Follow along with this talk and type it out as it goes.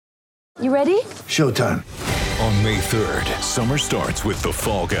You ready? Showtime. On May 3rd, summer starts with The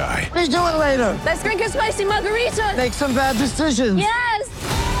Fall Guy. Let's do it later. Let's drink a spicy margarita. Make some bad decisions. Yes!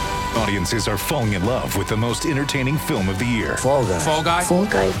 Audiences are falling in love with the most entertaining film of the year. Fall Guy. Fall Guy? Fall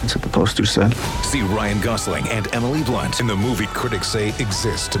Guy. That's what the poster said. See Ryan Gosling and Emily Blunt in the movie critics say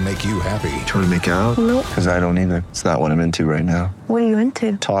exists to make you happy. Trying to make it out? Nope. Because I don't either. It's not what I'm into right now. What are you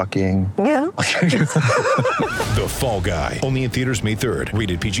into? Talking. Yeah. The Fall Guy. Only in theaters May 3rd.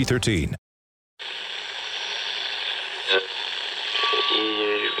 Rated PG-13.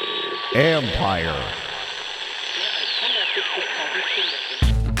 Empire.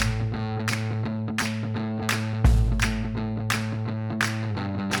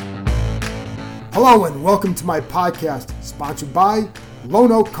 Hello and welcome to my podcast, sponsored by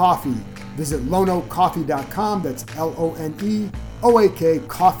Lone Oak Coffee. Visit loneoakcoffee.com, that's Loneoak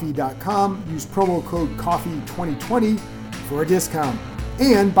coffee.com. Use promo code COFFEE2020 for a discount.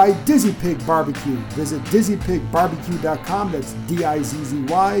 And by Dizzy Pig Barbecue. Visit dizzypigbarbecue.com, that's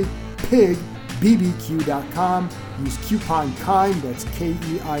D-I-Z-Z-Y, pig, bbq.com. Use coupon KEIM, that's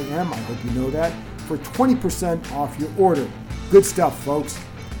K-E-I-M, I hope you know that, for 20% off your order. Good stuff, folks.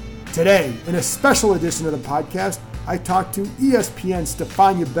 Today, in a special edition of the podcast, I talked to ESPN's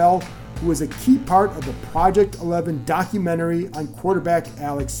Stefania Bell, who is a key part of the Project 11 documentary on quarterback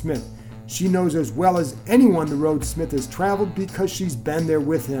Alex Smith. She knows as well as anyone the road Smith has traveled because she's been there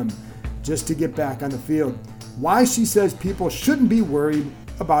with him just to get back on the field. Why she says people shouldn't be worried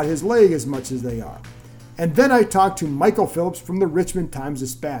about his leg as much as they are. And then I talked to Michael Phillips from the Richmond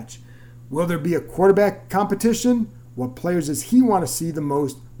Times-Dispatch. Will there be a quarterback competition? What players does he want to see the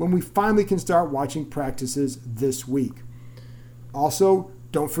most when we finally can start watching practices this week? Also,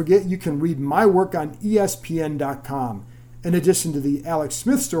 don't forget you can read my work on ESPN.com. In addition to the Alex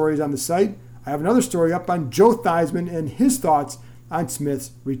Smith stories on the site, I have another story up on Joe Theismann and his thoughts on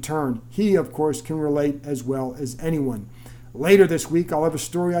Smith's return. He, of course, can relate as well as anyone. Later this week, I'll have a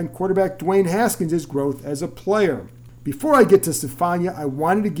story on quarterback Dwayne Haskins' growth as a player. Before I get to Stefania, I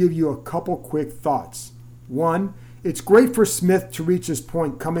wanted to give you a couple quick thoughts. One, it's great for Smith to reach this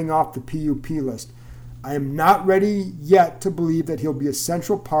point coming off the PUP list. I am not ready yet to believe that he'll be a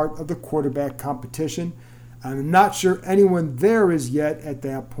central part of the quarterback competition. I'm not sure anyone there is yet at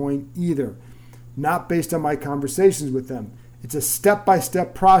that point either, not based on my conversations with them. It's a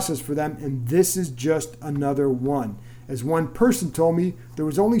step-by-step process for them, and this is just another one. As one person told me, there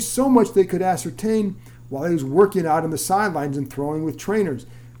was only so much they could ascertain while he was working out on the sidelines and throwing with trainers.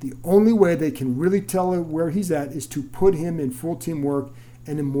 The only way they can really tell where he's at is to put him in full team work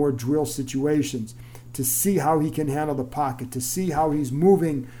and in more drill situations, to see how he can handle the pocket, to see how he's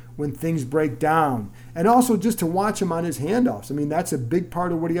moving when things break down, and also just to watch him on his handoffs. I mean, that's a big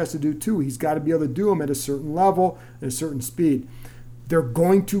part of what he has to do too. He's got to be able to do them at a certain level, at a certain speed. They're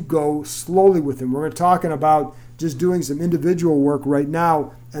going to go slowly with him. We're talking about just doing some individual work right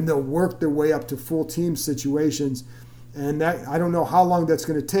now, and they'll work their way up to full team situations. And that, I don't know how long that's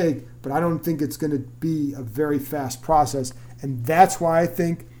going to take, but I don't think it's going to be a very fast process. And that's why I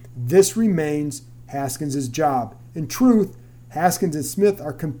think this remains Haskins' job. In truth, Haskins and Smith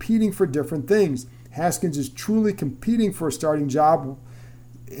are competing for different things. Haskins is truly competing for a starting job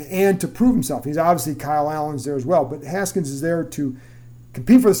and to prove himself. He's obviously Kyle Allen's there as well, but Haskins is there to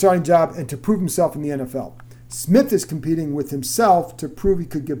compete for the starting job and to prove himself in the NFL. Smith is competing with himself to prove he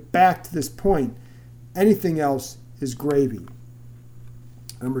could get back to this point. Anything else is gravy.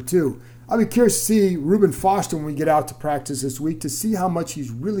 Number two, I'll be curious to see Reuben Foster when we get out to practice this week to see how much he's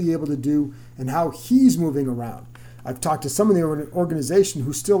really able to do and how he's moving around. I've talked to some of the organization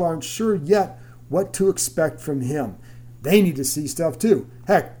who still aren't sure yet what to expect from him. They need to see stuff too.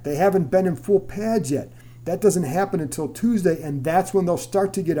 Heck, they haven't been in full pads yet. That doesn't happen until Tuesday, and that's when they'll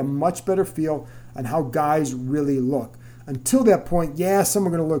start to get a much better feel on how guys really look. Until that point, yeah, some are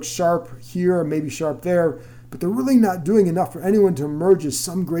going to look sharp here or maybe sharp there, but they're really not doing enough for anyone to emerge as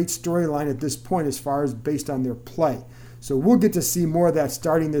some great storyline at this point as far as based on their play. So we'll get to see more of that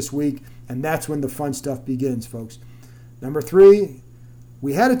starting this week, and that's when the fun stuff begins, folks. Number three,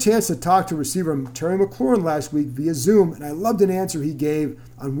 we had a chance to talk to receiver Terry McLaurin last week via Zoom, and I loved an answer he gave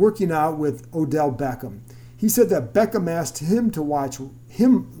on working out with Odell Beckham. He said that Beckham asked him to watch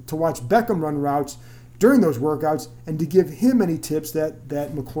Beckham run routes during those workouts and to give him any tips that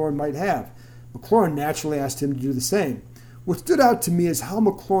McLaurin might have. McLaurin naturally asked him to do the same. What stood out to me is how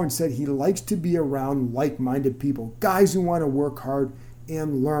McLaurin said he likes to be around like-minded people, guys who want to work hard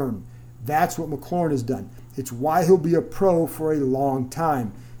and learn. That's what McLaurin has done. It's why he'll be a pro for a long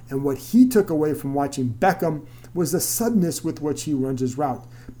time. And what he took away from watching Beckham was the suddenness with which he runs his route,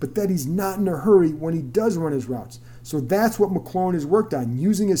 but that he's not in a hurry when he does run his routes. So that's what McLaurin has worked on,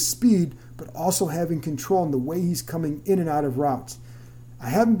 using his speed, but also having control in the way he's coming in and out of routes. I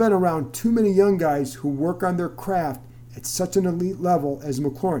haven't been around too many young guys who work on their craft at such an elite level as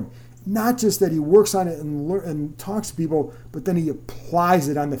McLaurin. Not just that he works on it and talks to people, but then he applies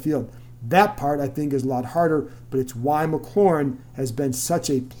it on the field. That part, I think, is a lot harder, but it's why McLaurin has been such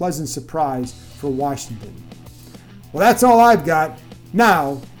a pleasant surprise for Washington. Well, that's all I've got.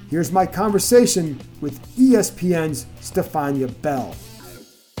 Now, here's my conversation with ESPN's Stephania Bell.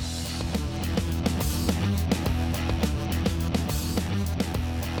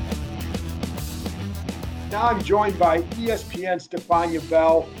 Now I'm joined by ESPN's Stephania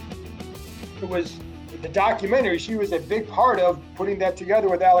Bell. It was the documentary. She was a big part of putting that together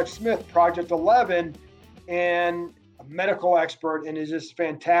with Alex Smith, Project 11, and a medical expert, and is just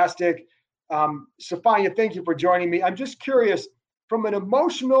fantastic. Stephania, thank you for joining me. I'm just curious, from an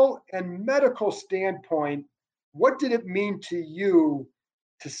emotional and medical standpoint, what did it mean to you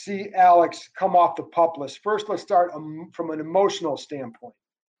to see Alex come off the PUP list? First, let's start from an emotional standpoint.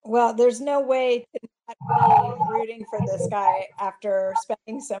 Well, there's no way to not be rooting for this guy after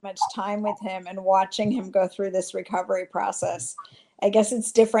spending so much time with him and watching him go through this recovery process. I guess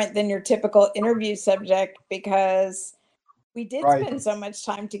it's different than your typical interview subject because we did spend so much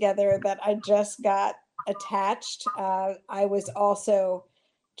time together that I just got attached. I was also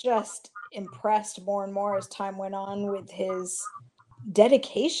just impressed more and more as time went on with his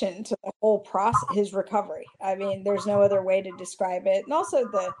dedication to the whole process, his recovery. I mean, there's no other way to describe it. And also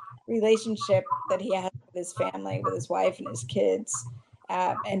the relationship that he has with his family, with his wife and his kids,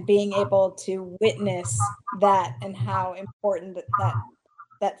 and being able to witness that and how important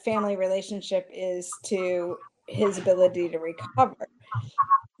that family relationship is to his ability to recover.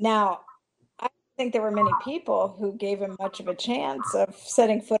 Now, I don't think there were many people who gave him much of a chance of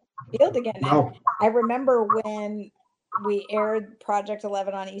setting foot on the field again. No. I remember when we aired Project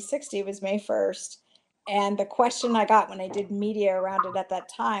 11 on E60, it was May 1st. And the question I got when I did media around it at that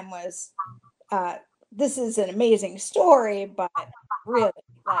time was, this is an amazing story, but really,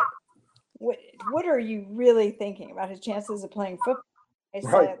 like, what are you really thinking about his chances of playing football? I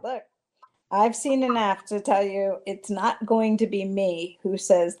said, look, I've seen enough to tell you it's not going to be me who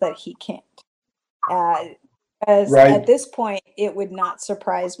says that he can't. Because at this point, it would not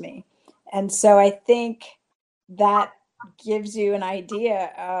surprise me. And so I think that gives you an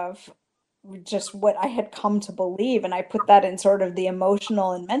idea of just what I had come to believe. And I put that in sort of the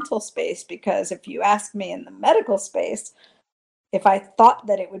emotional and mental space, because if you ask me in the medical space, if I thought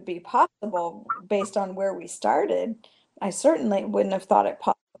that it would be possible based on where we started, I certainly wouldn't have thought it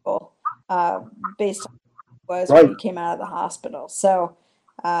possible based on what it was when he came out of the hospital. So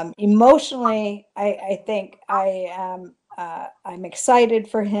emotionally, I think I'm excited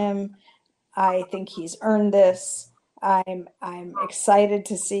for him. I think he's earned this. I'm excited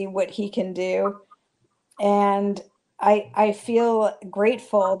to see what he can do. And I feel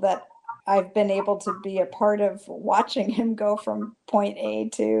grateful that I've been able to be a part of watching him go from point A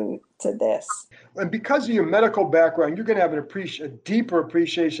to this. And because of your medical background, you're going to have a deeper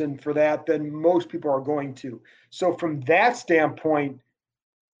appreciation for that than most people are going to. So from that standpoint,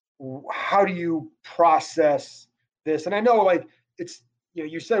 how do you process this? And I know, like, it's,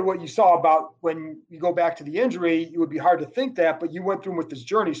 you said what you saw about when you go back to the injury, it would be hard to think that, but you went through with this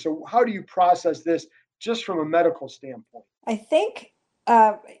journey. So how do you process this just from a medical standpoint? I think,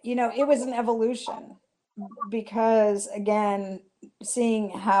 it was an evolution because, again, seeing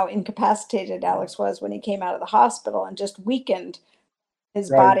how incapacitated Alex was when he came out of the hospital and just weakened his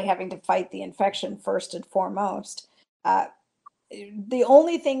body, having to fight the infection first and foremost. The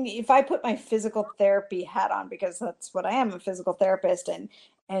only thing, if I put my physical therapy hat on, because that's what I am, a physical therapist,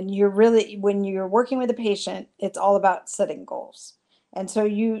 and you're really, when you're working with a patient, it's all about setting goals. And so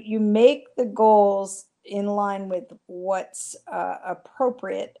you make the goals in line with what's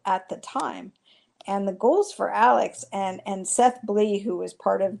appropriate at the time. And the goals for Alex and Seth Blee, who was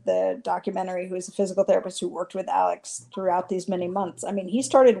part of the documentary, who is a physical therapist who worked with Alex throughout these many months. I mean, he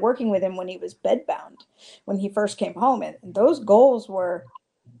started working with him when he was bedbound, when he first came home. And those goals were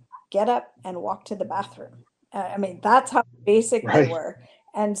get up and walk to the bathroom. I mean, that's how basic they were.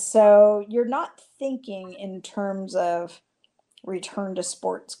 And so you're not thinking in terms of return to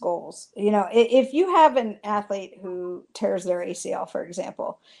sports goals. If you have an athlete who tears their ACL, for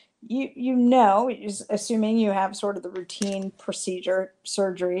example, assuming you have sort of the routine procedure,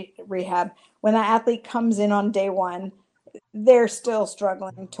 surgery, rehab, when that athlete comes in on day one, they're still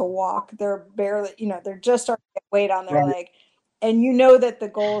struggling to walk. They're barely, they're just starting to get weight on their leg. And that the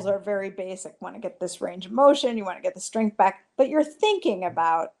goals are very basic. You want to get this range of motion, you want to get the strength back, but you're thinking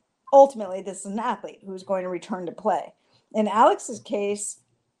about ultimately this is an athlete who's going to return to play. In Alex's case,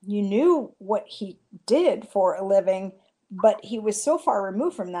 you knew what he did for a living, but he was so far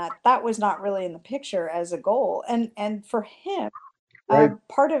removed from that, that was not really in the picture as a goal. And for him, Right.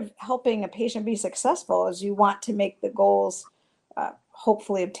 part of helping a patient be successful is you want to make the goals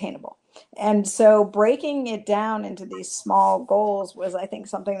hopefully obtainable. And so breaking it down into these small goals was, I think,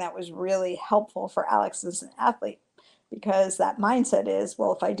 something that was really helpful for Alex as an athlete, because that mindset is,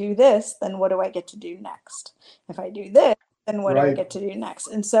 well, if I do this, then what do I get to do next? If I do this, then what do I Right. get to do next?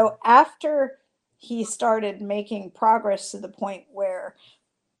 And so after he started making progress to the point where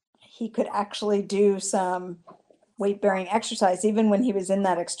he could actually do some weight-bearing exercise, even when he was in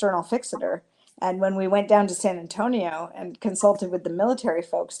that external fixator. And when we went down to San Antonio and consulted with the military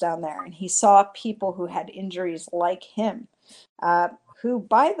folks down there, and he saw people who had injuries like him, who,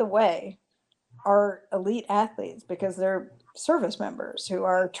 by the way, are elite athletes because they're service members who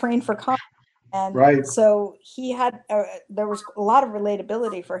are trained for combat. And Right. so he had, there was a lot of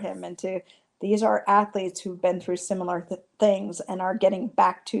relatability for him into these are athletes who've been through similar things and are getting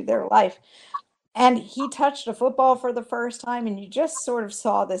back to their life. And he touched a football for the first time, and you just sort of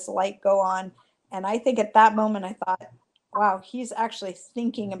saw this light go on. And I think at that moment, I thought, wow, he's actually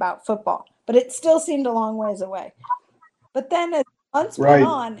thinking about football. But it still seemed a long ways away. But then as months Right. went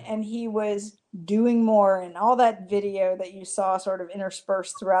on and he was doing more, and all that video that you saw sort of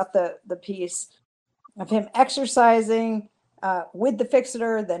interspersed throughout the piece of him exercising with the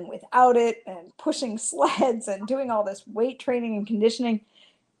fixator, then without it, and pushing sleds and doing all this weight training and conditioning,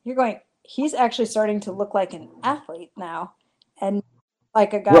 you're going, he's actually starting to look like an athlete now and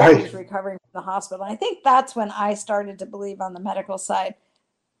like a guy Right. who's recovering from the hospital. And I think that's when I started to believe on the medical side,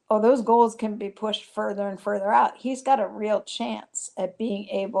 oh, those goals can be pushed further and further out. He's got a real chance at being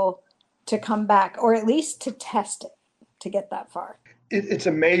able to come back, or at least to test it to get that far. It's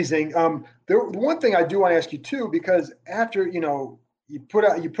amazing. The one thing I do want to ask you too, because after you put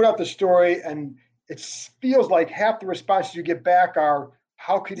out the story, and it feels like half the responses you get back are,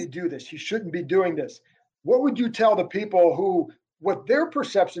 "How could he do this? He shouldn't be doing this." What would you tell the people who, what their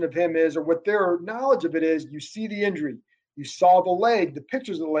perception of him is, or what their knowledge of it is? You see the injury, you saw the leg, the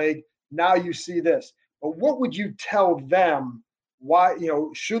pictures of the leg. Now you see this. But what would you tell them? Why,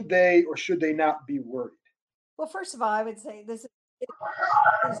 should they or should they not be worried? Well, first of all, I would say this is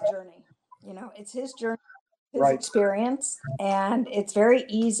his journey. It's his journey, his Right. experience, and it's very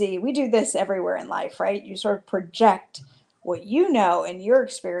easy. We do this everywhere in life, right? You sort of project what you know and your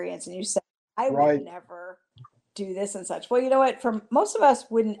experience, and you say, I Right. would never do this and such. Well, you know what? For most of us,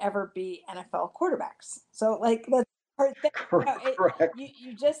 wouldn't ever be NFL quarterbacks. So, like, that's hard thing. Correct.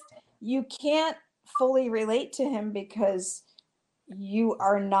 You can't fully relate to him because you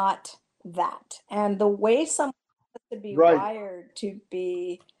are not that. And the way someone has to be Right. wired to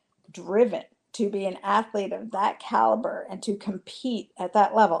be driven, to be an athlete of that caliber and to compete at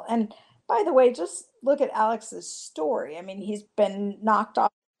that level. And by the way, just look at Alex's story. I mean, he's been knocked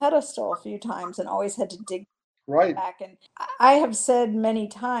off the pedestal a few times and always had to dig Right. back. And I have said many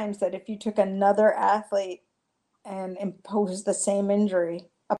times that if you took another athlete and imposed the same injury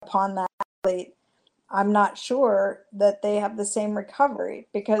upon that athlete, I'm not sure that they have the same recovery,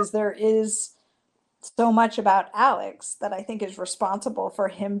 because there is so much about Alex that I think is responsible for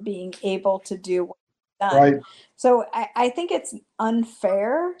him being able to do what he's done. Right. So I think it's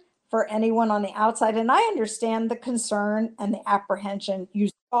unfair for anyone on the outside. And I understand the concern and the apprehension. You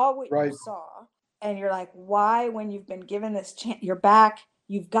saw what Right. you saw, and you're like, why, when you've been given this chance, you're back,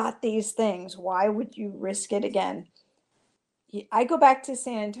 you've got these things, why would you risk it again? I go back to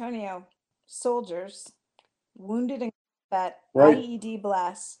San Antonio, soldiers wounded in combat, Right. IED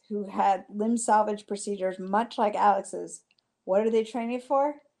blasts, who had limb salvage procedures much like Alex's. What are they training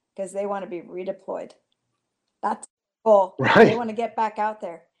for? Because they want to be redeployed. That's the goal. They Right. want to get back out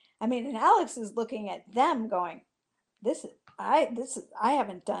there. I mean, and Alex is looking at them going, I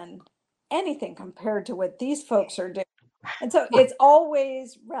haven't done anything compared to what these folks are doing. And so it's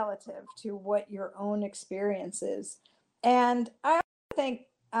always relative to what your own experience is. And I think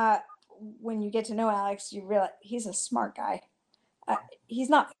when you get to know Alex, you realize he's a smart guy. He's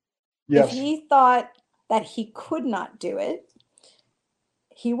not. Yes. If he thought that he could not do it,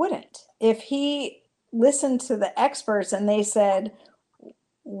 he wouldn't. If he listened to the experts and they said,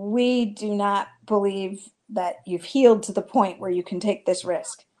 we do not believe that you've healed to the point where you can take this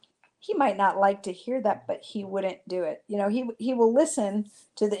risk, he might not like to hear that, but he wouldn't do it. He will listen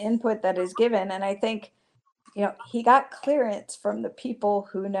to the input that is given. And I think, he got clearance from the people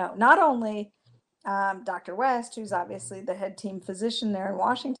who know, not only Dr. West, who's obviously the head team physician there in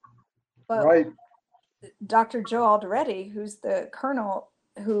Washington, but Right. Dr. Joe Alderetti, who's the colonel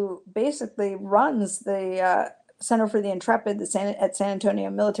who basically runs the Center for the Intrepid at San Antonio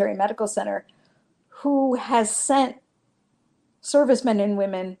Military Medical Center, who has sent servicemen and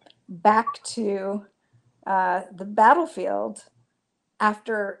women back to the battlefield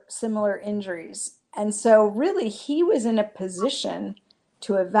after similar injuries. And so really he was in a position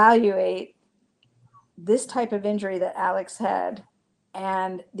to evaluate this type of injury that Alex had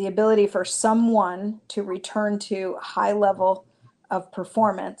and the ability for someone to return to a high level of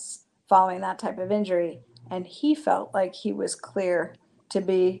performance following that type of injury. And he felt like he was clear to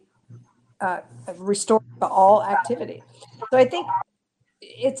be restored to all activity. So I think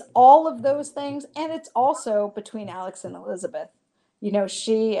it's all of those things. And it's also between Alex and Elizabeth. You know,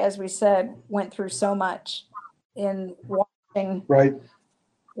 she, as we said, went through so much in watching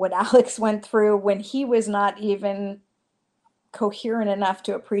what Alex went through when he was not even coherent enough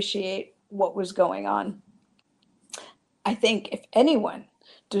to appreciate what was going on. I think if anyone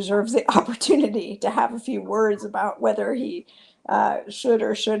deserves the opportunity to have a few words about whether he should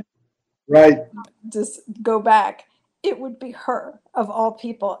or should just go back, it would be her, of all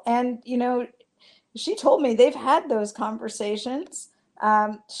people. And, you know, she told me they've had those conversations.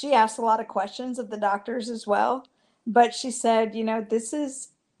 She asked a lot of questions of the doctors as well, but she said, you know, this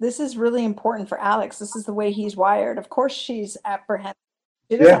is really important for Alex. This is the way he's wired. Of course, she's apprehensive.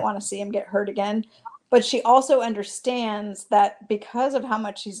 She doesn't want to see him get hurt again, but she also understands that because of how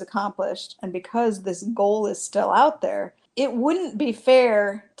much he's accomplished and because this goal is still out there, it wouldn't be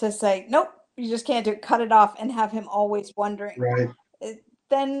fair to say, nope, you just can't do it, cut it off and have him always wondering.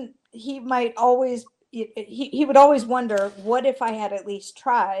 Then he might always, he would always wonder, what if I had at least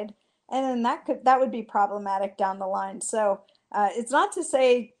tried? And then that would be problematic down the line. So it's not to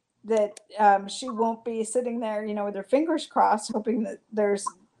say that she won't be sitting there, you know, with her fingers crossed, hoping that there's,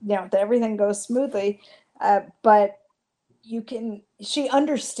 you know, that everything goes smoothly. But she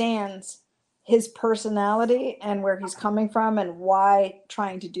understands his personality and where he's coming from and why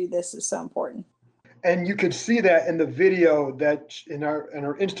trying to do this is so important. And you could see that in the video, that in our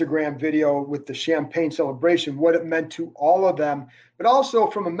Instagram video with the champagne celebration, what it meant to all of them, but also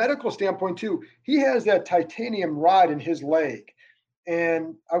from a medical standpoint too. He has that titanium rod in his leg,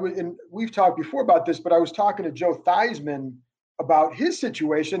 and we've talked before about this, but I was talking to Joe Theismann about his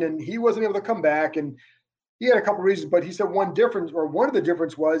situation, and he wasn't able to come back, and he had a couple of reasons, but he said one of the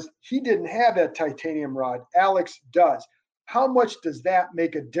difference was he didn't have that titanium rod. Alex does. How much does that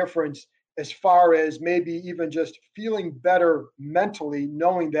make a difference as far as maybe even just feeling better mentally,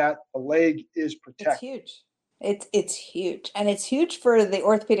 knowing that the leg is protected? It's huge. It's huge. And it's huge for the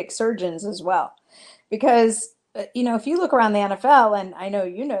orthopedic surgeons as well. Because, you know, if you look around the NFL, and I know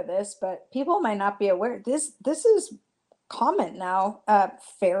you know this, but people might not be aware, this is common now,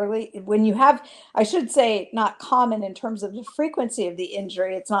 fairly. When you have, I should say, not common in terms of the frequency of the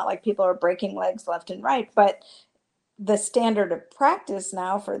injury. It's not like people are breaking legs left and right, but the standard of practice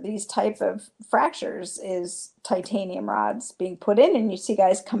now for these type of fractures is titanium rods being put in, and you see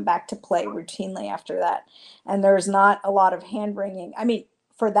guys come back to play routinely after that. And there's not a lot of hand wringing. I mean,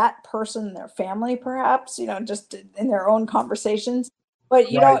 for that person, their family, perhaps, you know, just in their own conversations,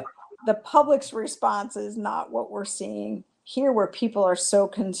 but you know, the public's response is not what we're seeing here, where people are so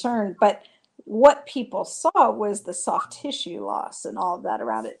concerned. But what people saw was the soft tissue loss and all of that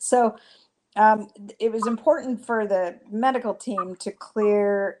around it. So it was important for the medical team to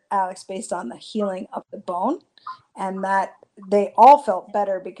clear Alex based on the healing of the bone, and that they all felt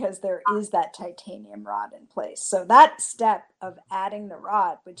better because there is that titanium rod in place. So that step of adding the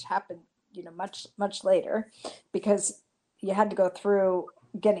rod, which happened, you know, much later, because you had to go through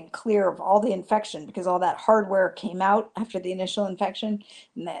getting clear of all the infection, because all that hardware came out after the initial infection,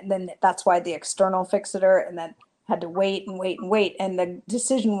 and then that's why the external fixator, and then had to wait. And the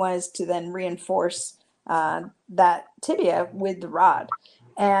decision was to then reinforce that tibia with the rod.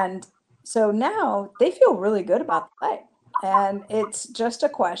 And so now they feel really good about the leg. And it's just a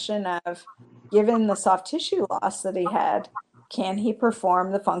question of, given the soft tissue loss that he had, can he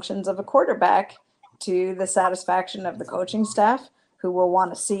perform the functions of a quarterback to the satisfaction of the coaching staff, who will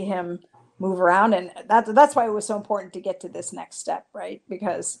want to see him move around? And that's why it was so important to get to this next step, right?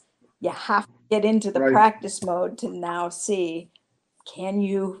 Because you have to get into the practice mode to now see, can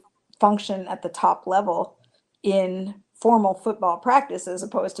you function at the top level in formal football practice as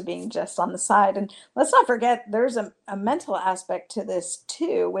opposed to being just on the side. And let's not forget, there's a mental aspect to this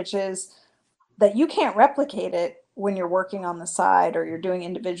too, which is that you can't replicate it when you're working on the side or you're doing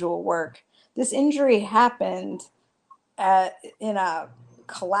individual work. This injury happened in a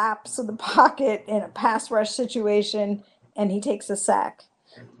collapse of the pocket in a pass rush situation, and he takes a sack.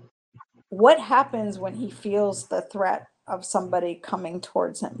 What happens when he feels the threat of somebody coming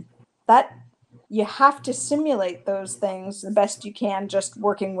towards him. That you have to simulate those things the best you can, just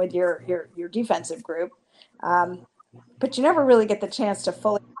working with your defensive group. But you never really get the chance to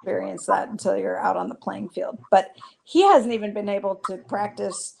fully experience that until you're out on the playing field. But he hasn't even been able to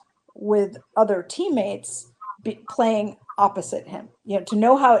practice with other teammates playing opposite him, to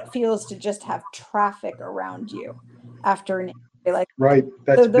know how it feels to just have traffic around you after an injury. Like, right.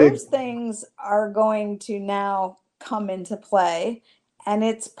 That's so those big. things are going to now come into play, and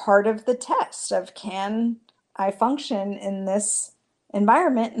it's part of the test of, can I function in this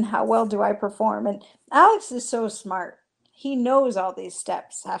environment and how well do I perform? And Alex is so smart. He knows all these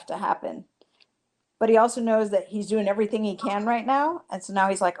steps have to happen, but he also knows that he's doing everything he can right now. And so now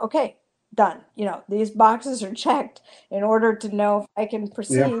he's like, okay, done. These boxes are checked. In order to know if I can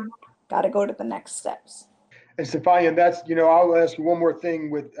proceed, got to go to the next steps. And Stefania, that's, I'll ask you one more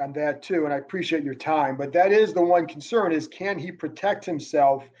thing on that too, and I appreciate your time, but that is the one concern, is can he protect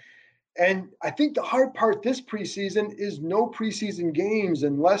himself? And I think the hard part this preseason is no preseason games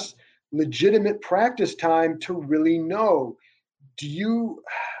and less legitimate practice time to really know. Do you,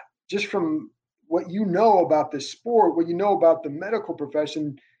 just from what you know about this sport, what you know about the medical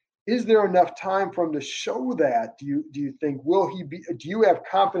profession, is there enough time for him to show that? Do you think, do you have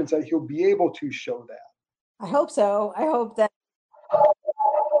confidence that he'll be able to show that? I hope so. I hope that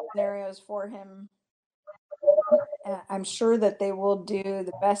scenarios for him, I'm sure that they will do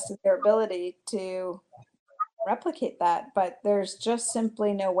the best of their ability to replicate that, but there's just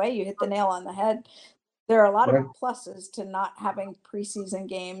simply no way. You hit the nail on the head. There are a lot of pluses to not having preseason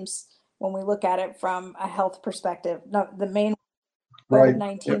games when we look at it from a health perspective. No, the main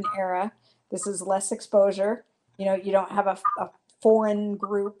COVID-19 era, this is less exposure. You don't have a foreign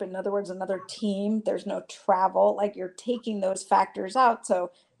group, in other words, another team. There's no travel. Like, you're taking those factors out. So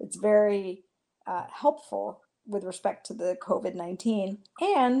it's very helpful with respect to the COVID-19.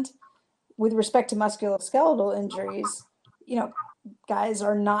 And with respect to musculoskeletal injuries, guys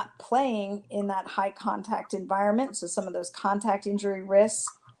are not playing in that high contact environment. So some of those contact injury risks,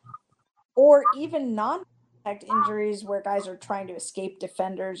 or even non-contact injuries where guys are trying to escape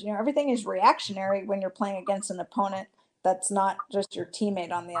defenders, everything is reactionary when you're playing against an opponent that's not just your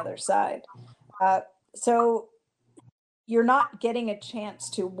teammate on the other side. So you're not getting a chance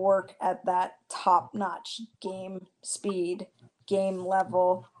to work at that top-notch game speed, game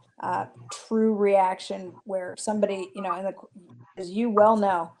level, true reaction where somebody, as you well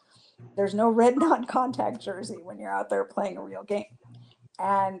know, there's no red non-contact jersey when you're out there playing a real game.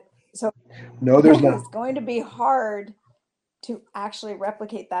 And so no, there's not. It's going to be hard to actually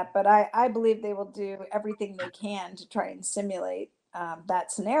replicate that, but I believe they will do everything they can to try and simulate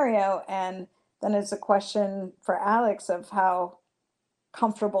that scenario. And then it's a question for Alex of how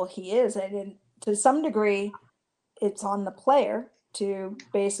comfortable he is. And to some degree, it's on the player to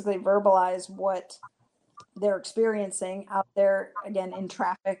basically verbalize what they're experiencing out there, again, in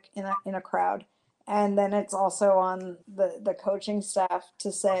traffic, in a crowd. And then it's also on the coaching staff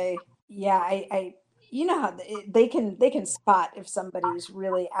to say, yeah, I how they can spot if somebody's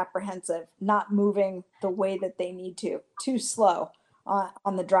really apprehensive, not moving the way that they need to, too slow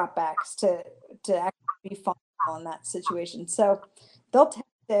on the dropbacks to actually be functional in that situation. So they'll test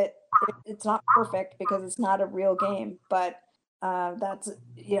it. It's not perfect because it's not a real game, but I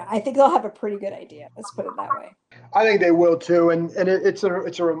think they'll have a pretty good idea. Let's put it that way. I think they will too, and it's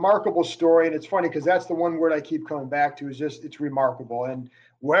a remarkable story, and it's funny because that's the one word I keep coming back to, is just it's remarkable, and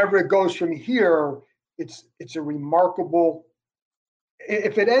wherever it goes from here, it's a remarkable.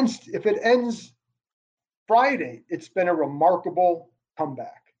 If it ends Friday, it's been a remarkable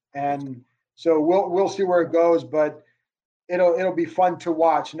comeback, and so we'll see where it goes, but it'll be fun to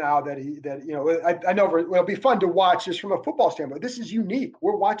watch now that I know it'll be fun to watch just from a football standpoint. This is unique.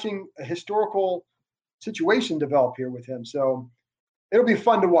 We're watching a historical situation develop here with him, so it'll be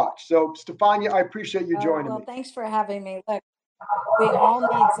fun to watch. So Stefania, I appreciate you joining me. Thanks for having me. Look, we all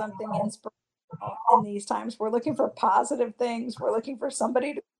need something inspirational in these times. We're looking for positive things. We're looking for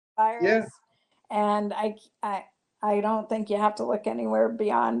somebody to inspire us. And I don't think you have to look anywhere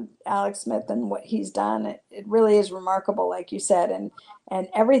beyond Alex Smith and what he's done. It really is remarkable, like you said, and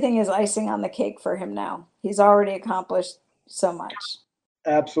everything is icing on the cake for him now. He's already accomplished so much.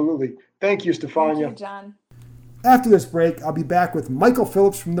 Absolutely. Thank you, Stefania. Thank you, John. After this break, I'll be back with Michael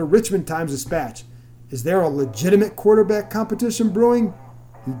Phillips from the Richmond Times-Dispatch. Is there a legitimate quarterback competition brewing?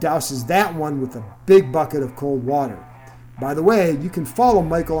 He douses that one with a big bucket of cold water. By the way, you can follow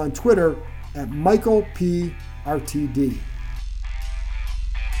Michael on Twitter at MichaelPRTD.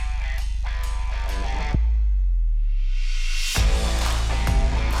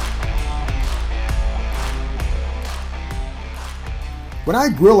 When I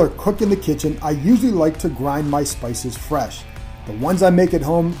grill or cook in the kitchen, I usually like to grind my spices fresh. The ones I make at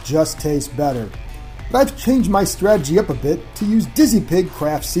home just taste better. But I've changed my strategy up a bit to use Dizzy Pig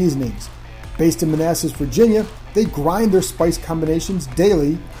craft seasonings. Based in Manassas, Virginia, they grind their spice combinations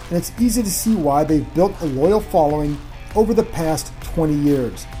daily, and it's easy to see why they've built a loyal following over the past 20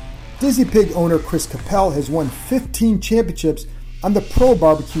 years. Dizzy Pig owner Chris Capel has won 15 championships on the Pro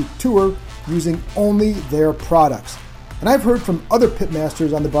Barbecue Tour using only their products. And I've heard from other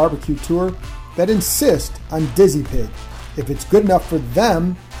pitmasters on the barbecue tour that insist on Dizzy Pig. If it's good enough for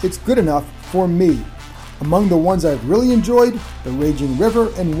them, it's good enough for me. Among the ones I've really enjoyed, the Raging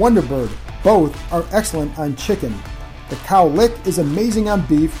River and Wonderbird. Both are excellent on chicken. The Cow Lick is amazing on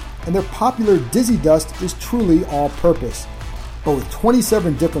beef, and their popular Dizzy Dust is truly all-purpose. But with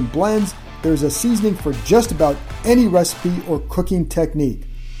 27 different blends, there's a seasoning for just about any recipe or cooking technique.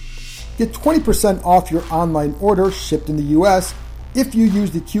 Get 20% off your online order shipped in the U.S. if you use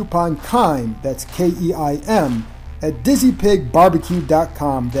the coupon KEIM, that's K-E-I-M, at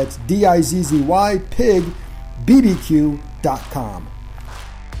dizzypigbarbecue.com. That's D-I-Z-Z-Y, pig, BBQ.com.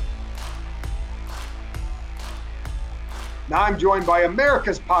 Now I'm joined by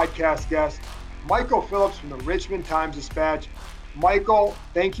America's podcast guest, Michael Phillips from the Richmond Times-Dispatch. Michael,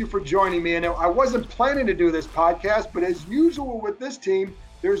 thank you for joining me. And I wasn't planning to do this podcast, but as usual with this team,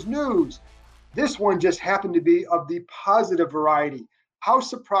 there's news. This one just happened to be of the positive variety. How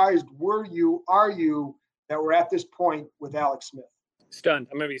surprised are you, that we're at this point with Alex Smith? Stunned.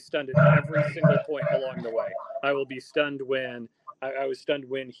 I'm going to be stunned at every single point along the way. I will be stunned when I was stunned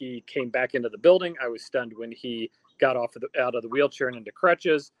when he came back into the building. I was stunned when he got out of the wheelchair and into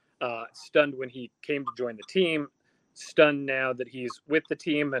crutches. Stunned when he came to join the team. Stunned now that he's with the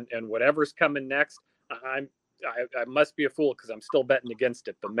team and whatever's coming next. I must be a fool because I'm still betting against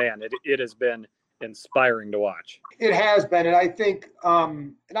it. But man, it has been inspiring to watch. It has been, and I think,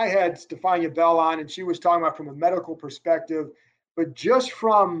 and I had Stefania Bell on, and she was talking about from a medical perspective, but just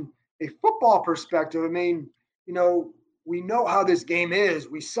from a football perspective, I mean, you know, we know how this game is.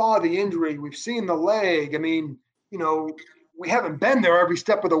 We saw the injury. We've seen the leg. I mean, you know, we haven't been there every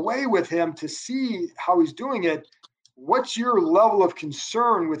step of the way with him to see how he's doing it. What's your level of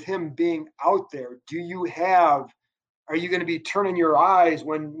concern with him being out there? Are you going to be turning your eyes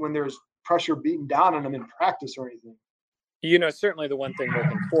when there's pressure beating down on him in practice or anything? You know, certainly the one thing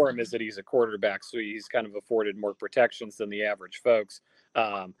working for him is that he's a quarterback, so he's kind of afforded more protections than the average folks.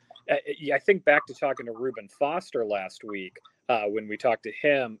 I think back to talking to Reuben Foster last week when we talked to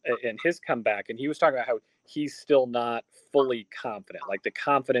him and his comeback, and he was talking about how he's still not fully confident. Like the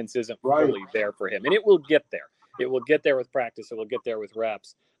confidence isn't fully there for him, and it will get there. It will get there with practice. It will get there with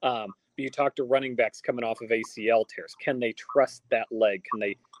reps. But you talk to running backs coming off of ACL tears. Can they trust that leg? Can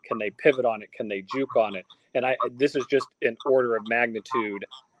they pivot on it? Can they juke on it? And this is just an order of magnitude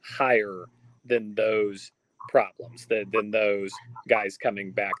higher than those problems, than those guys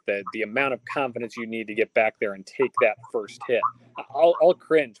coming back. The amount of confidence you need to get back there and take that first hit. I'll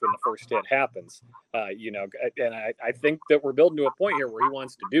cringe when the first hit happens, and I think that we're building to a point here where he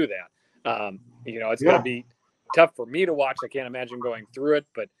wants to do that. It's going to be tough for me to watch. I can't imagine going through it,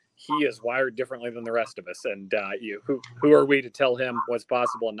 but he is wired differently than the rest of us. And who are we to tell him what's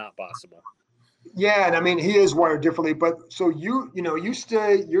possible and not possible? Yeah, and I mean he is wired differently. But so you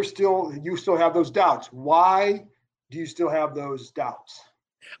still have those doubts. Why do you still have those doubts?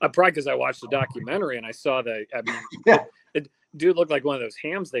 Probably because I watched the documentary and I saw it dude looked like one of those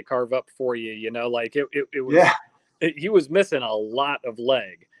hams they carve up for you. You know, like it was. Yeah. He was missing a lot of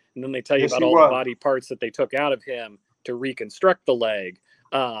leg, and then they tell you about all the body parts that they took out of him to reconstruct the leg.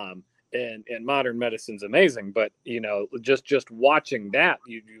 And modern medicine's amazing, but just watching that,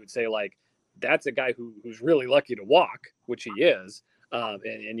 you would say like, that's a guy who's really lucky to walk, which he is.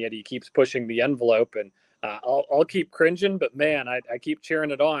 And yet he keeps pushing the envelope, and I'll keep cringing, but man, I keep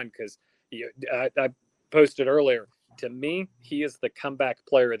cheering it on. Cause I posted earlier, to me, he is the comeback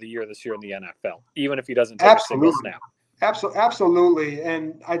player of the year this year in the NFL, even if he doesn't take a single snap. Absolutely.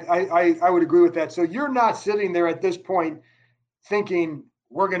 And I would agree with that. So you're not sitting there at this point thinking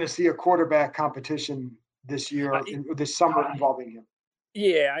we're going to see a quarterback competition this year, this summer involving him.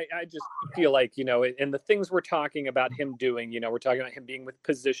 Yeah, I just feel like, and the things we're talking about him doing, we're talking about him being with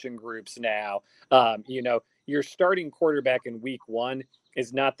position groups now. Your starting quarterback in week one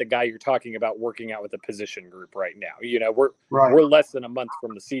is not the guy you're talking about working out with a position group right now. We're less than a month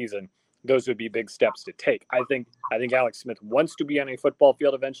from the season. Those would be big steps to take. I think Alex Smith wants to be on a football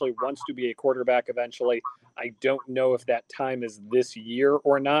field eventually, wants to be a quarterback eventually. I don't know if that time is this year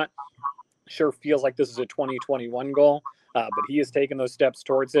or not. Sure feels like this is a 2021 goal. but he has taken those steps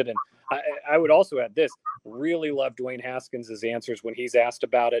towards it. And I would also add this: really love Dwayne Haskins' answers when he's asked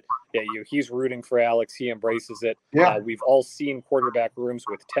about it. Yeah, he's rooting for Alex. He embraces it. Yeah. We've all seen quarterback rooms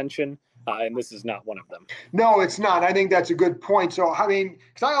with tension, and this is not one of them. No, it's not. I think that's a good point. So, I mean,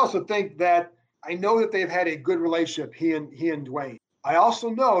 because I also think that I know that they've had a good relationship, he and Dwayne. I also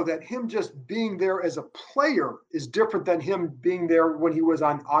know that him just being there as a player is different than him being there when he was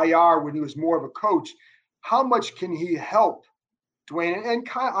on IR, when he was more of a coach. How much can he help Dwayne? And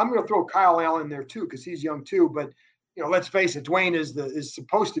Kyle, I'm going to throw Kyle Allen in there too, because he's young too. But let's face it, Dwayne is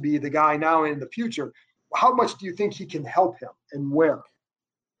supposed to be the guy now and in the future. How much do you think he can help him, and where?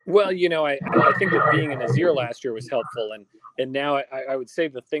 Well, I think that being in his ear last year was helpful, and now I would say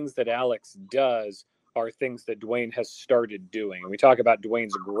the things that Alex does are things that Dwayne has started doing. And we talk about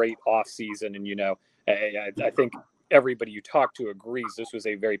Dwayne's great offseason, and I think everybody you talk to agrees this was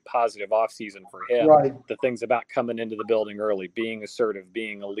a very positive offseason for him. Right. The things about coming into the building early, being assertive,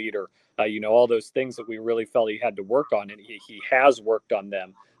 being a leader, all those things that we really felt he had to work on, and he has worked on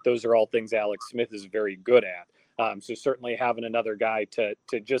them. Those are all things Alex Smith is very good at. So certainly having another guy to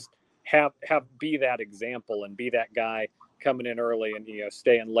just have be that example and be that guy coming in early and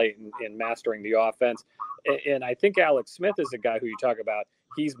staying late and mastering the offense. And I think Alex Smith is a guy who you talk about.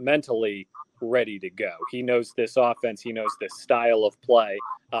 He's mentally ready to go. He knows this offense. He knows this style of play.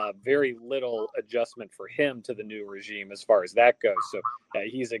 Very little adjustment for him to the new regime as far as that goes. So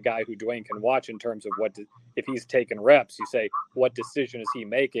he's a guy who Dwayne can watch in terms of if he's taking reps, you say, what decision is he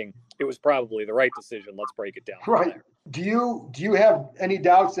making? It was probably the right decision. Let's break it down. Right. Do you have any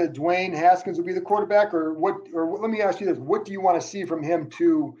doubts that Dwayne Haskins will be the quarterback, or what? Or let me ask you this: what do you want to see from him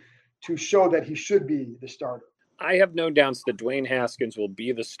to show that he should be the starter? I have no doubts that Dwayne Haskins will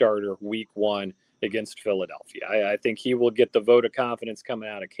be the starter week 1 against Philadelphia. I think he will get the vote of confidence coming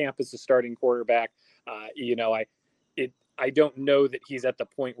out of camp as a starting quarterback. I don't know that he's at the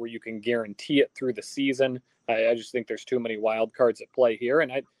point where you can guarantee it through the season. I just think there's too many wild cards at play here.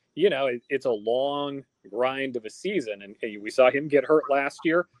 And it's a long grind of a season. And we saw him get hurt last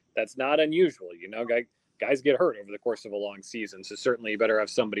year. That's not unusual. Guys get hurt over the course of a long season. So certainly you better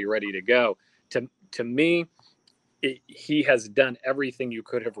have somebody ready to go. To me, he has done everything you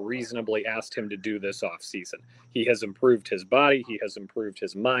could have reasonably asked him to do this offseason. He has improved his body. He has improved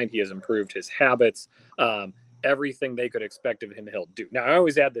his mind. He has improved his habits. Everything they could expect of him, he'll do. Now, I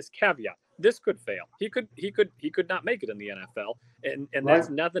always add this caveat: this could fail. He could not make it in the NFL, and that's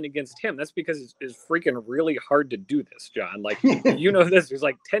nothing against him. That's because it's freaking really hard to do this, John. Like this. There's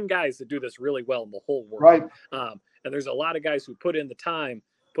like 10 guys that do this really well in the whole world, right? And there's a lot of guys who put in the time,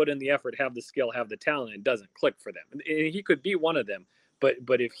 put in the effort, have the skill, have the talent, and it doesn't click for them. And he could be one of them.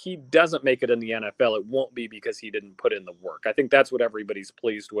 But if he doesn't make it in the NFL, it won't be because he didn't put in the work. I think that's what everybody's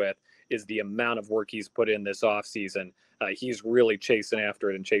pleased with, is the amount of work he's put in this offseason. He's really chasing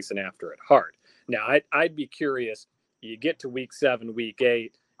after it and chasing after it hard. Now, I'd be curious, you get to week 7, week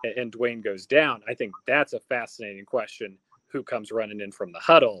 8, and Dwayne goes down. I think that's a fascinating question. Who comes running in from the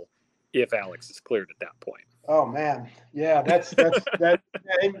huddle if Alex is cleared at that point? Oh man, yeah, that's that.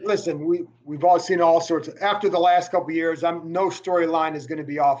 And listen, we've all seen all sorts of. After the last couple of years, no storyline is going to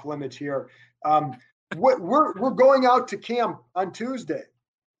be off limits here. We're going out to camp on Tuesday.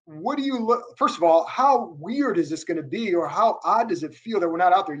 What do you look? First of all, how weird is this going to be, or how odd does it feel that we're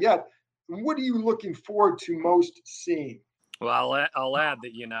not out there yet? What are you looking forward to most seeing? Well, I'll add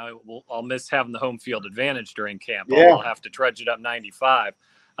that I'll miss having the home field advantage during camp. Yeah. I'll have to trudge it up 95.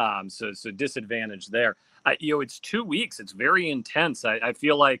 So disadvantage there. It's 2 weeks. It's very intense. I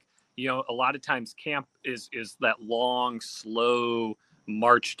feel like, a lot of times camp is that long, slow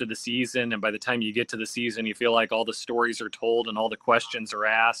march to the season. And by the time you get to the season, you feel like all the stories are told and all the questions are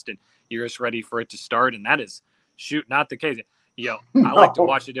asked and you're just ready for it to start. And that is not the case. I like to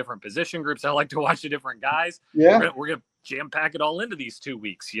watch the different position groups. I like to watch the different guys. Yeah. We're going to jam pack it all into these 2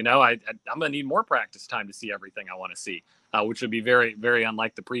 weeks. I'm going to need more practice time to see everything I want to see, which would be very, very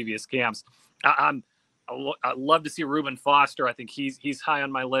unlike the previous camps. I'd love to see Reuben Foster. I think he's high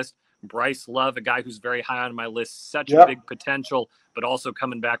on my list. Bryce Love, a guy who's very high on my list, such a big potential, but also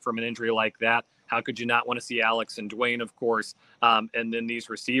coming back from an injury like that. How could you not want to see Alex and Dwayne, of course? And then these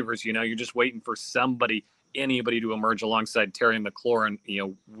receivers, you're just waiting for anybody to emerge alongside Terry McLaurin.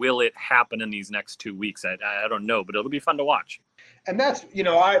 Will it happen in these next 2 weeks? I don't know, but it'll be fun to watch. And that's,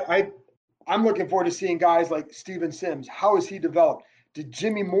 I'm looking forward to seeing guys like Steven Sims. How has he developed? Did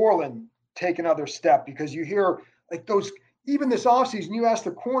Jimmy Moreland take another step? Because you hear like those, even this offseason, you ask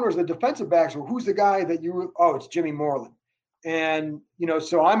the corners, the defensive backs, well, who's the guy that it's Jimmy Moreland. And,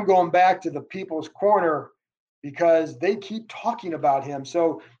 so I'm going back to the people's corner because they keep talking about him.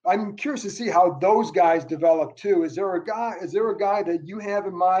 So I'm curious to see how those guys develop too. Is there a guy that you have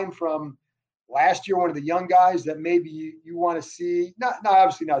in mind from last year, one of the young guys that maybe you want to see? Not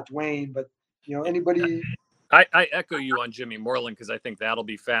obviously not Dwayne, but anybody. I echo you on Jimmy Moreland because I think that'll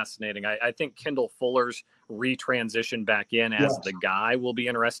be fascinating. I think Kendall Fuller's retransition back in as the guy will be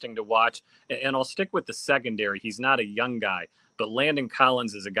interesting to watch. And I'll stick with the secondary. He's not a young guy, but Landon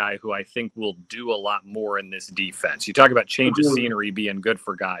Collins is a guy who I think will do a lot more in this defense. You talk about change of scenery being good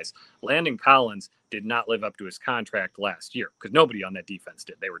for guys. Landon Collins did not live up to his contract last year because nobody on that defense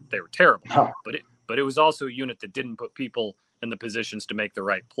did. They were terrible. Oh. But it was also a unit that didn't put people in the positions to make the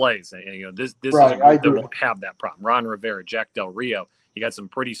right plays. And, this is Right, a group that won't have that problem. Ron Rivera, Jack Del Rio, you got some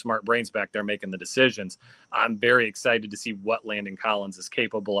pretty smart brains back there making the decisions. I'm very excited to see what Landon Collins is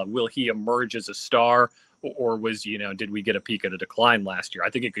capable of. Will he emerge as a star, or was, did we get a peak at a decline last year? I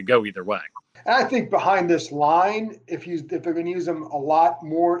think it could go either way. I think behind this line, if they're going to use him a lot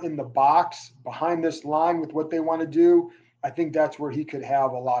more in the box behind this line with what they want to do, I think that's where he could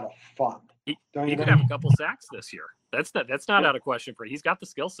have a lot of fun. He could have a couple sacks this year. That's not out of question for him. He's got the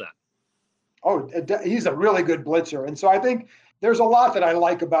skill set. Oh, he's a really good blitzer. And so I think there's a lot that I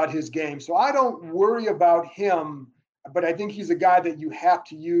like about his game. So I don't worry about him, but I think he's a guy that you have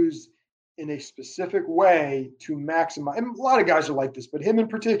to use in a specific way to maximize. And a lot of guys are like this, but him in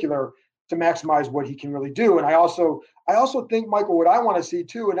particular, to maximize what he can really do. And I also think, Michael, what I want to see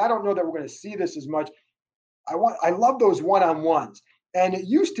too, and I don't know that we're going to see this as much. I love those one-on-ones. And it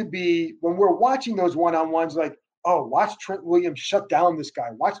used to be when we're watching those one-on-ones, like, oh, watch Trent Williams shut down this guy.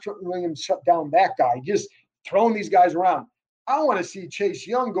 Watch Trent Williams shut down that guy. Just throwing these guys around. I want to see Chase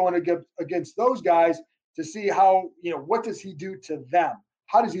Young going against those guys to see how, what does he do to them?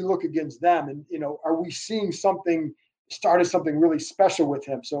 How does he look against them? And, are we seeing something really special with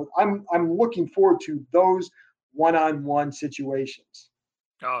him? So I'm looking forward to those one-on-one situations.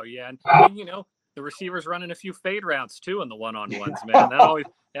 Oh, yeah. And the receivers running a few fade routes too in the one-on-ones, man.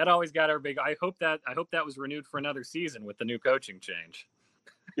 That always got our big. I hope that was renewed for another season with the new coaching change.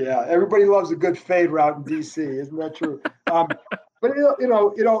 Yeah, everybody loves a good fade route in DC, isn't that true? But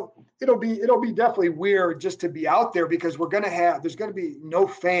it'll be definitely weird just to be out there because there's gonna be no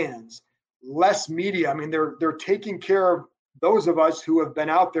fans, less media. I mean, they're taking care of those of us who have been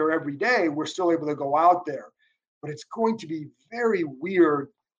out there every day. We're still able to go out there, but it's going to be very weird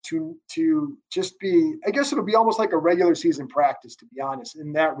to just be, I guess it'll be almost like a regular season practice, to be honest,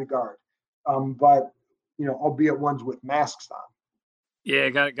 in that regard. But albeit ones with masks on. Yeah,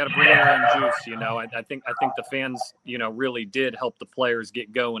 got to bring your own juice. I think the fans, really did help the players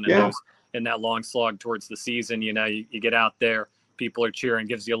get going in that long slog towards the season. You get out there, people are cheering,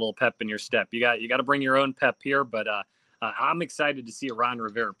 gives you a little pep in your step. You got to bring your own pep here, but I'm excited to see a Ron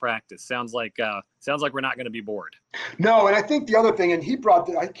Rivera practice. Sounds like we're not going to be bored. I and I think the other thing, and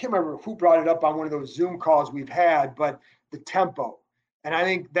I can't remember who brought it up on one of those Zoom calls we've had, but the tempo. And I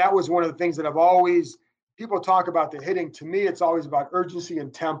think that was one of the things that people talk about the hitting. To me, it's always about urgency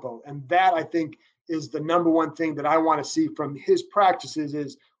and tempo. And that, I think, is the number one thing that I want to see from his practices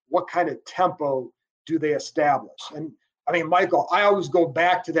is what kind of tempo do they establish? And I mean, Michael, I always go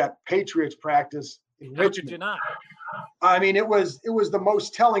back to that Patriots practice in Richmond. How could you not? I mean, it was the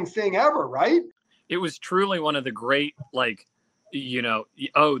most telling thing ever, right? It was truly one of the great,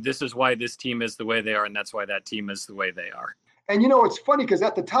 this is why this team is the way they are, and that's why that team is the way they are. And, it's funny because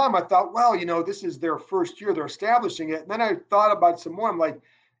at the time I thought, well, this is their first year. They're establishing it. And then I thought about some more. I'm like,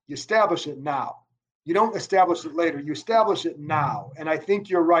 you establish it now. You don't establish it later. You establish it now. And I think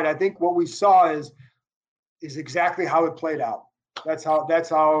you're right. I think what we saw is exactly how it played out. That's how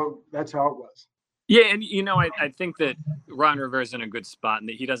it was. Yeah, and I think that Ron Rivera's in a good spot and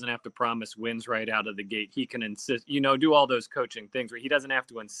that he doesn't have to promise wins right out of the gate. He can insist, do all those coaching things where he doesn't have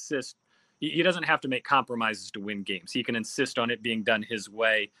to insist. He doesn't have to make compromises to win games. He can insist on it being done his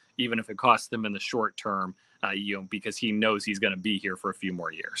way, even if it costs them in the short term, because he knows he's going to be here for a few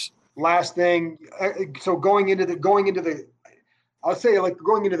more years. Last thing, so going into the, I'll say like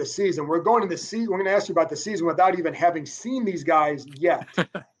going into the season, we're going to ask you about the season without even having seen these guys yet.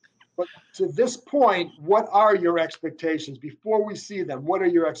 But to this point, what are your expectations before we see them? What are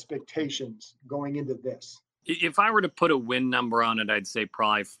your expectations going into this? If I were to put a win number on it, I'd say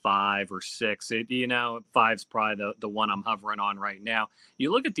probably 5 or 6. 5's probably the one I'm hovering on right now.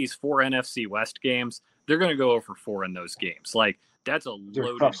 You look at these 4 NFC West games, they're going to go over 4 in those games. Like, that's a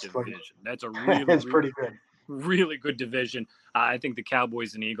loaded division. That's a that's pretty good. Really good division. I think the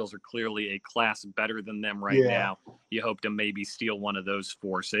Cowboys and Eagles are clearly a class better than them right now. You hope to maybe steal one of those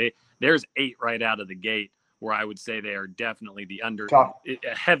 4. So there's 8 right out of the gate. where I would say they are definitely Tough.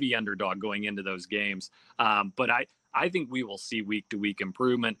 a heavy underdog going into those games. But I think we will see week-to-week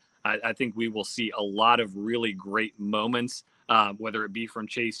improvement. I think we will see a lot of really great moments, whether it be from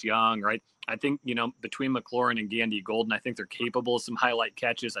Chase Young, right? I think, between McLaurin and Gandy Golden, I think they're capable of some highlight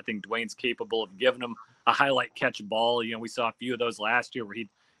catches. I think Dwayne's capable of giving them a highlight catch ball. We saw a few of those last year where he'd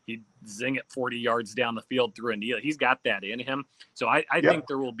zing it 40 yards down the field through a knee. He's got that in him. So I think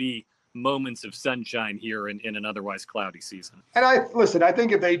there will be moments of sunshine here in an otherwise cloudy season. And I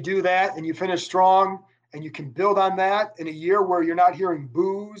think if they do that and you finish strong and you can build on that in a year where you're not hearing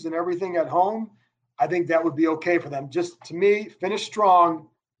boos and everything at home, I think that would be okay for them. Just to me, finish strong,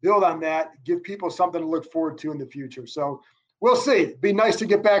 build on that, give people something to look forward to in the future. So we'll see. It'd be nice to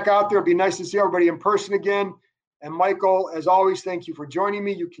get back out there. It'd be nice to see everybody in person again. And Michael, as always, thank you for joining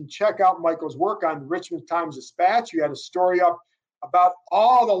me. You can check out Michael's work on the Richmond Times-Dispatch. You had a story up about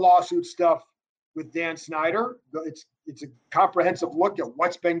all the lawsuit stuff with Dan Snyder. It's a comprehensive look at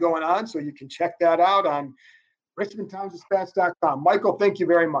what's been going on, so you can check that out on richmondtimesdispatch.com. Michael, thank you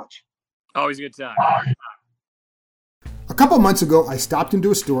very much. Always a good time. A couple months ago, I stopped into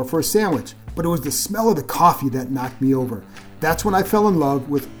a store for a sandwich, but it was the smell of the coffee that knocked me over. That's when I fell in love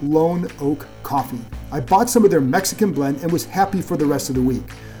with Lone Oak Coffee. I bought some of their Mexican blend and was happy for the rest of the week.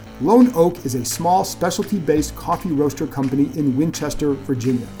 Lone Oak is a small specialty-based coffee roaster company in Winchester,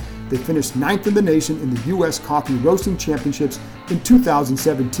 Virginia. They finished 9th in the nation in the U.S. Coffee Roasting Championships in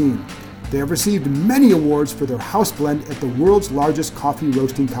 2017. They have received many awards for their house blend at the world's largest coffee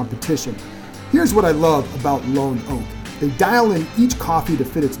roasting competition. Here's what I love about Lone Oak. They dial in each coffee to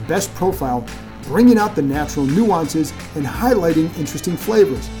fit its best profile, bringing out the natural nuances and highlighting interesting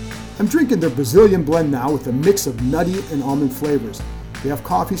flavors. I'm drinking their Brazilian blend now with a mix of nutty and almond flavors. They have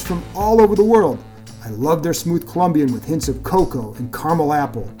coffees from all over the world. I love their smooth Colombian with hints of cocoa and caramel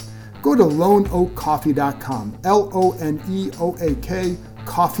apple. Go to loneoakcoffee.com, L-O-N-E-O-A-K,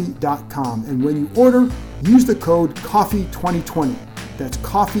 coffee.com, and when you order, use the code COFFEE2020. That's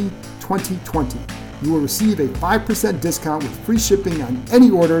COFFEE2020. You will receive a 5% discount with free shipping on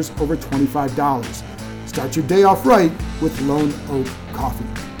any orders over $25. Start your day off right with Lone Oak Coffee.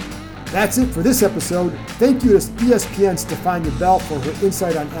 That's it for this episode. Thank you to ESPN's Stefania Bell for her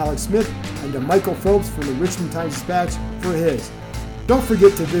insight on Alex Smith and to Michael Phillips from the Richmond Times-Dispatch for his. Don't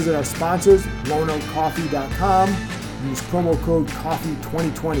forget to visit our sponsors, loneoakcoffee.com, use promo code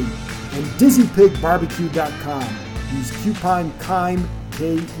COFFEE2020, and DizzyPigBarbecue.com. Use coupon KEIM,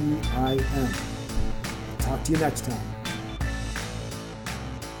 K-E-I-M. Talk to you next time.